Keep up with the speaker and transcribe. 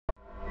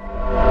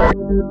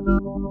Hi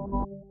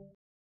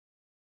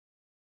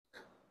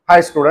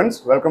students,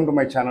 welcome to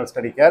my channel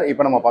Study Care.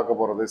 இப்போ நம்ம பார்க்க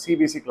போறது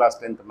CBSE class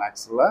 10th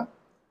Mathsல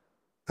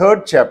third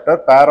chapter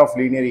pair of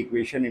linear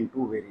equation in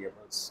two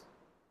variables.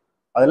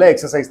 அதுல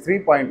exercise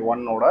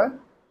 3.1 ஓட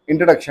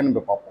introduction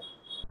இப்ப பார்ப்போம்.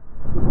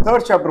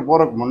 Third chapter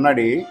போறதுக்கு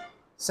முன்னாடி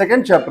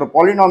second chapter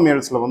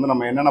polynomialsல வந்து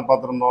நம்ம என்னென்ன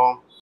பார்த்திருந்தோம்?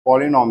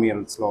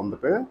 Polynomialsல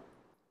வந்துட்டு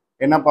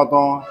என்ன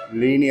பார்த்தோம்?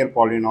 Linear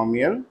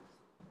polynomial,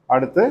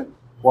 அடுத்து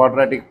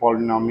quadratic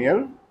polynomial,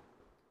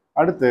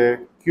 அடுத்து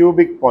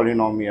cubic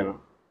polynomial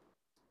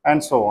and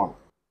so on.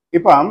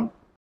 இப்போ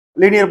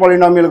linear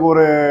polynomial க்கு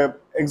ஒரு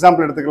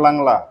எக்ஸாம்பிள்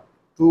எடுத்துக்கலாங்களா?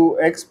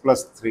 2x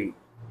plus 3.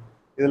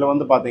 இதில்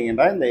வந்து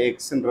பார்த்தீங்கன்னா இந்த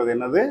xன்றது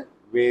என்னது?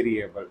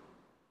 வேரியபிள்.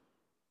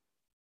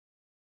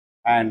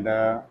 and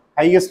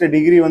highest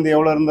degree வந்து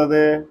எவ்வளோ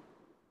இருந்தது?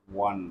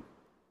 1.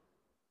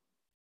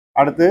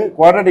 அடுத்து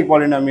quadratic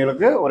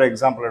polynomialக்கு ஒரு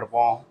எக்ஸாம்பிள்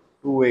எடுப்போம்.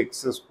 2x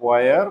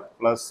square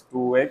plus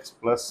 2x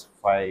plus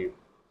 5.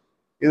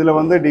 இதில்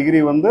வந்து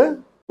டிகிரி வந்து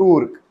 2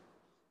 இருக்கு.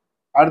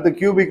 அடுத்து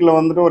கியூபிக்ல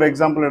வந்துட்டு ஒரு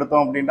எக்ஸாம்பிள்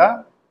எடுத்தோம் அப்படின்னா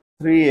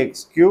 3x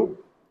cube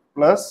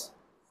plus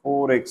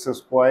 4x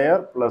square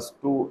plus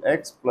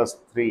 2x plus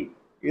 3.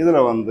 இதில்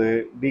வந்து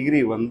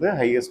டிகிரி வந்து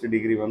ஹையஸ்ட்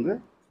டிகிரி வந்து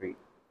 3.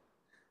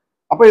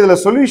 அப்போ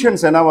இதில்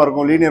சொல்யூஷன்ஸ் என்னவா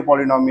இருக்கும்? Linear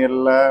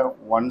பாலினாமியலில்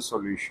 1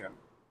 solution,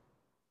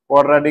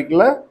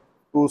 குவாட்ராட்டிக்கில்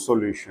 2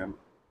 solution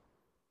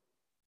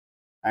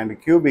and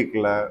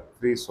கியூபிக்கில்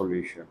 3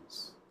 solutions.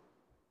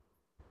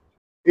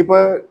 இப்போ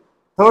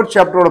தேர்ட்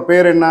சாப்டரோட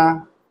பேர் என்ன?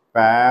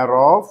 Pair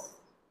of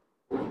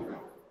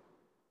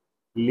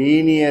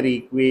linear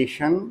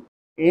equation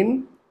in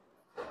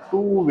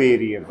two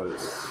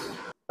variables.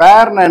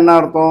 Pair na enna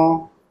artham?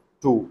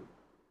 2.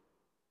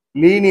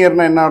 Linear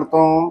na enna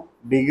artham?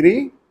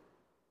 Degree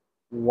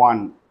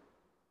 1.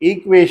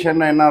 Equation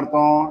na enna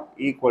artham?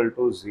 Equal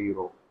to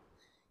 0.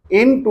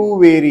 In two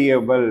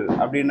variable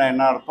அப்படினா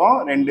என்ன அர்த்தம்?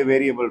 ரெண்டு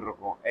variable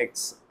இருக்கும், x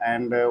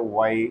and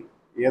y.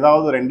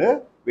 ஏதாவது ரெண்டு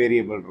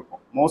வேரியபிள்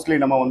இருக்கும். மோஸ்ட்லி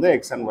நம்ம வந்து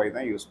x and y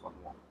தான் யூஸ்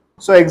பண்ணுவோம்.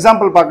 So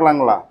example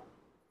பார்க்கலாங்களா?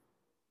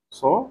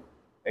 So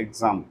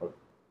example,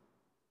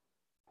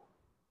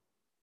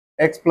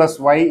 x plus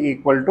y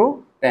equal to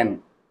 10.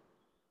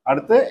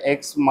 அடுத்து x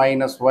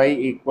minus y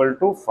equal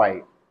to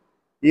 5.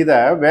 இதை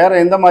வேற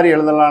எந்த மாதிரி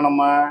எழுதலாம்?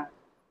 நம்ம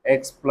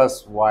x plus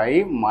y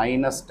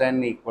minus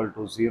 10 equal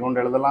to 0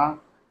 எழுதலாம்,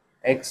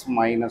 x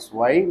minus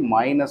y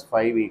minus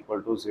 5 equal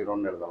to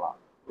 0 எழுதலாம்.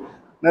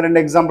 இன்னும்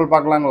ரெண்டு example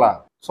பார்க்கலாங்களா?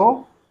 So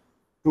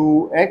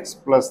 2x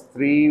plus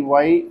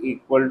 3y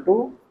equal to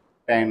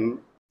 10,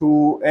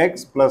 2x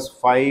plus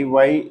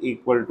 5y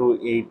equal to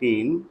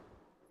 18.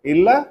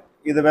 இல்லை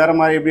இது வேற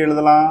மாதிரி எப்படி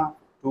எழுதலாம்?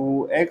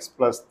 2x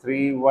plus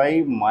 3y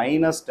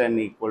minus 10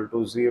 equal to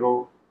 0,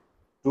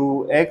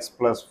 2x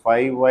plus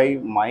 5y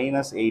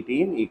minus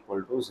 18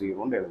 equal to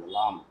 0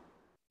 எழுதலாம்.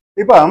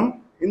 இப்போ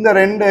இந்த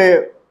ரெண்டு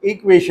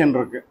ஈக்குவேஷன்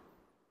இருக்கு.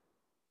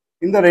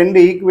 இந்த ரெண்டு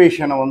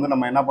ஈக்குவேஷனை வந்து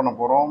நம்ம என்ன பண்ண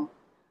போறோம்?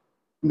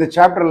 இந்த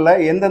சாப்டர்ல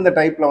எந்தெந்த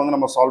டைப்ல வந்து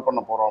நம்ம சால்வ்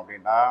பண்ண போறோம்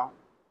அப்படின்னா,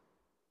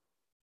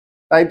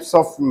 டைப்ஸ்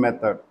ஆஃப்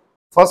மெத்தட்.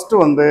 ஃபர்ஸ்ட்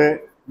வந்து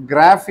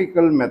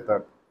கிராஃபிக்கல்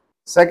மெத்தட்,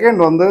 செகண்ட்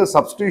வந்து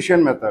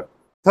சப்ஸ்டியூஷன் மெத்தட்,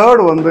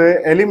 தேர்ட் வந்து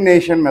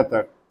எலிமினேஷன்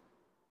மெத்தட்.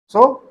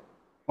 ஸோ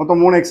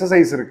மொத்தம் 3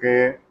 எக்ஸசைஸ் இருக்கு.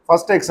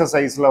 ஃபர்ஸ்ட்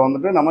எக்ஸசைஸில்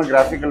வந்துட்டு நம்ம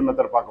கிராஃபிக்கல்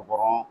மெத்தட் பார்க்க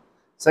போகிறோம்.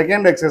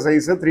 செகண்ட்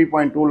எக்ஸசைஸ்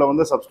 3.2ல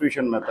வந்து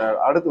சப்ஸ்டியூஷன் மெத்தட்,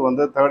 அடுத்து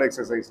வந்து தேர்ட்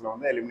எக்ஸசைஸில்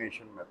வந்து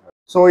எலிமினேஷன் மெத்தட்.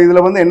 ஸோ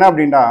இதில் வந்து என்ன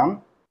அப்படின்னா,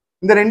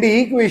 இந்த ரெண்டு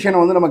ஈக்குவேஷனை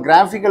வந்து நம்ம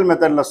கிராஃபிக்கல்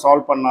மெத்தடில்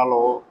சால்வ்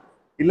பண்ணாலோ,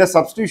 இல்லை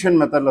சப்ஸ்டியூஷன்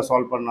மெத்தடில்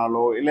சால்வ்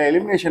பண்ணாலோ, இல்லை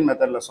எலிமினேஷன்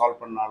மெத்தடில் சால்வ்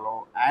பண்ணாலோ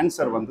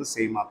ஆன்சர் வந்து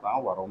சேமாக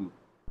தான் வரும்.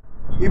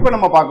 இப்போ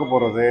நம்ம பார்க்க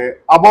போகிறது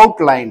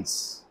அபவுட் லைன்ஸ்.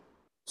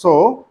 ஸோ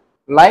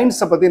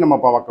லைன்ஸை பற்றி நம்ம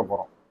பார்க்க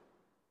போகிறோம்.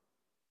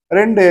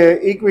 ரெண்டு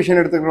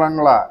equation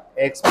எடுத்துக்கலாங்களா?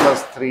 X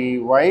plus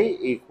 3y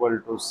equal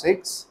to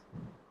 6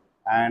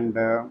 and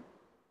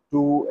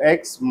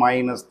 2x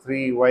minus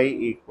 3y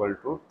equal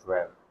to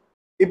 12.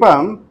 இப்போ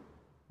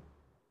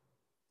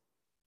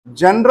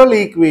ஜெனரல்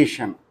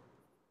ஈக்குவேஷன்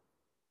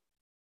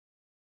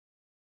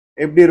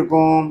எப்படி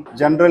இருக்கும்?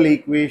 General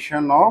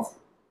equation of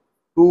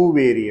two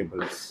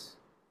variables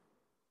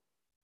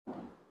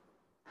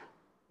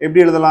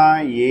எப்படி எழுதலாம்?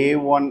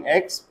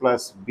 a1x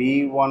plus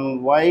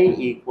b1y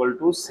equal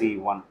to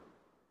c1.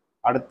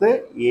 அடுத்து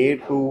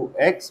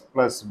a2x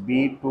plus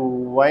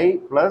b2y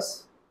plus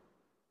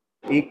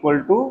equal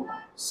to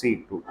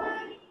c2.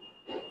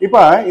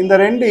 இப்போ இந்த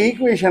ரெண்டு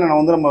ஈக்குவேஷனை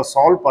வந்து நம்ம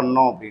சால்வ்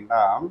பண்ணோம்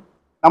அப்படின்னா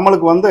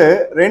நம்மளுக்கு வந்து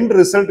ரெண்டு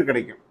ரிசல்ட்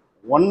கிடைக்கும்.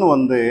 ஒன்று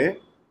வந்து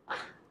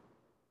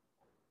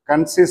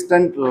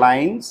consistent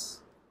lines,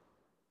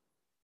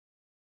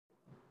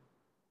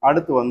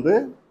 அடுத்து வந்து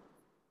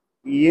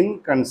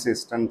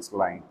inconsistent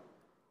line.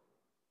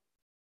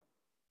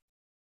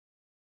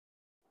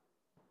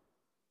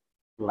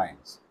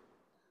 lines.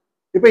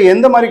 இப்போ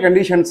எந்த மாதிரி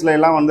கண்டிஷன்ஸ்ல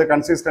எல்லாம் வந்து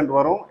கன்சிஸ்டன்ட்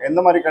வரும்,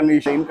 எந்த மாதிரி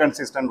கண்டிஷன்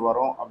இன்கன்சிஸ்டன்ட்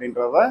வரும்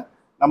அப்படின்றத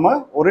நம்ம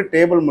ஒரு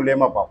டேபிள்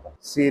மூலமா பார்ப்போம்.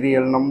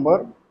 Serial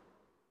number,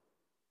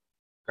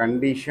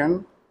 condition,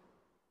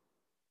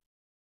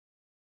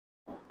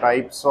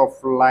 types of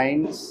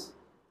lines,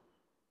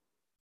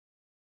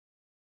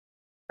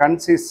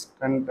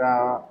 consistent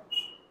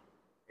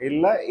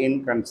இல்லை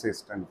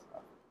இன்கன்சிஸ்டன்ட்.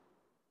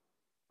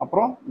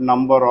 அப்புறம்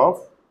number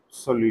of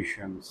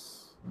solutions.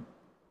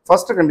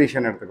 First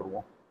condition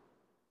எடுத்துக்கிடுவோம்.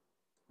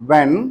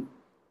 when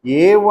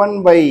a1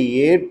 by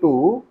a2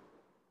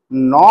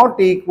 not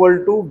equal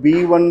to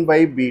b1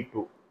 by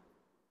b2.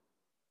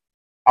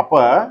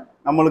 அப்போ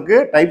நம்மளுக்கு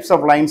டைப்ஸ்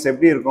ஆஃப் லைன்ஸ்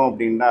எப்படி இருக்கும்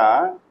அப்படின்னா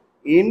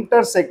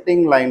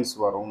இன்டர்செக்டிங் லைன்ஸ்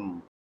வரும்.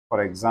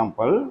 ஃபார்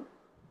எக்ஸாம்பிள்,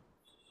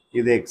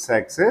 இது எக்ஸ்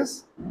ஆக்சிஸ்,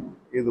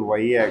 இது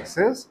ஒய்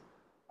ஆக்சிஸ்.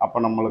 அப்போ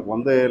நம்மளுக்கு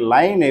வந்து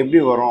லைன்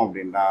எப்படி வரும்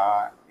அப்படின்னா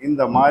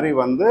இந்த மாதிரி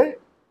வந்து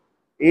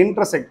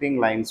இன்டர்செக்டிங்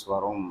லைன்ஸ்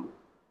வரும்.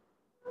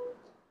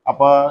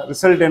 அப்போ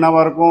ரிசல்ட்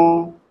என்னவா இருக்கும்?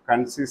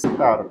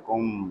 கன்சிஸ்டண்டாக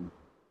இருக்கும்.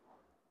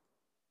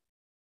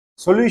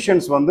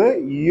 சொல்யூஷன்ஸ் வந்து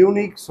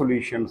யூனிக்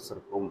சொல்யூஷன்ஸ்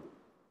இருக்கும்.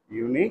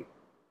 Unique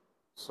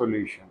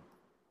solution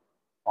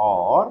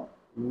R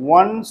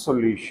one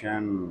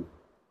solution.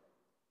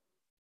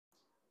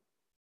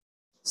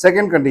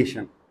 Second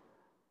condition,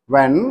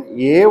 when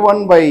a1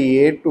 by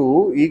a2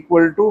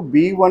 equal to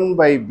b1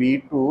 by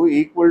b2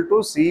 equal to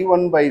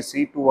c1 by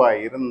c2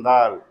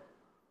 இருந்தால்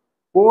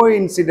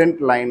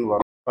கோஇன்சிடென்ட் லைன்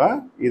வரும்.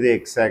 இது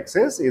எக்ஸ்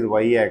ஆக்சிஸ், இது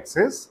ஒய்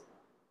ஆக்சிஸ்.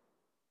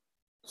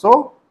 ஸோ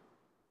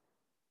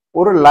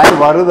ஒரு line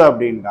வருது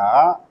அப்படின்னா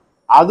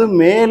அது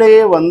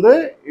மேலேயே வந்து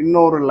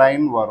இன்னொரு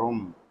லைன்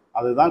வரும்.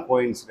 அதுதான்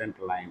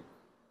கோஇன்சிடென்ட் லைன்.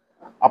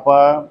 அப்போ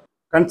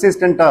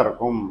கன்சிஸ்டண்ட்டாக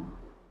இருக்கும்.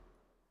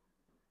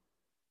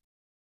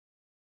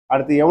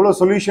 அடுத்து எவ்வளோ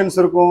சொல்யூஷன்ஸ்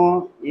இருக்கும்?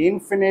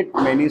 இன்ஃபினிட்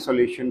மெனி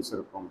சொல்யூஷன்ஸ்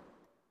இருக்கும்.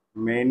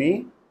 மெனி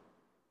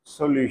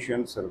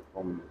சொல்யூஷன்ஸ்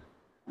இருக்கும்.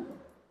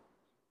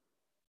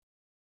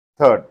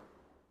 Third,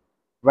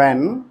 when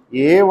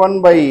a1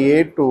 by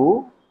a2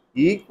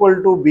 equal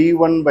to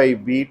b1 by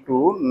b2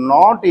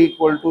 not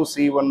equal to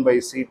c1 by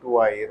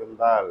c2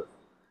 இருந்தால்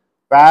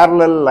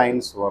parallel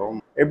lines வரும்.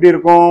 எப்படி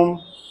இருக்கும்?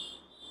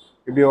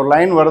 இப்படி ஒரு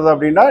லைன் வருது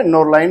அப்படின்னா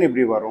இன்னொரு லைன்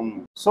இப்படி வரும்.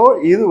 ஸோ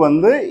இது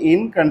வந்து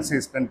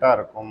இன்கன்சிஸ்டண்ட்டாக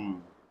இருக்கும்.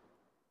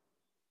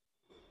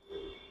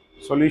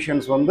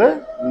 சொல்யூஷன்ஸ் வந்து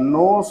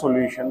நோ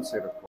சொல்யூஷன்ஸ்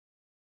இருக்கும்.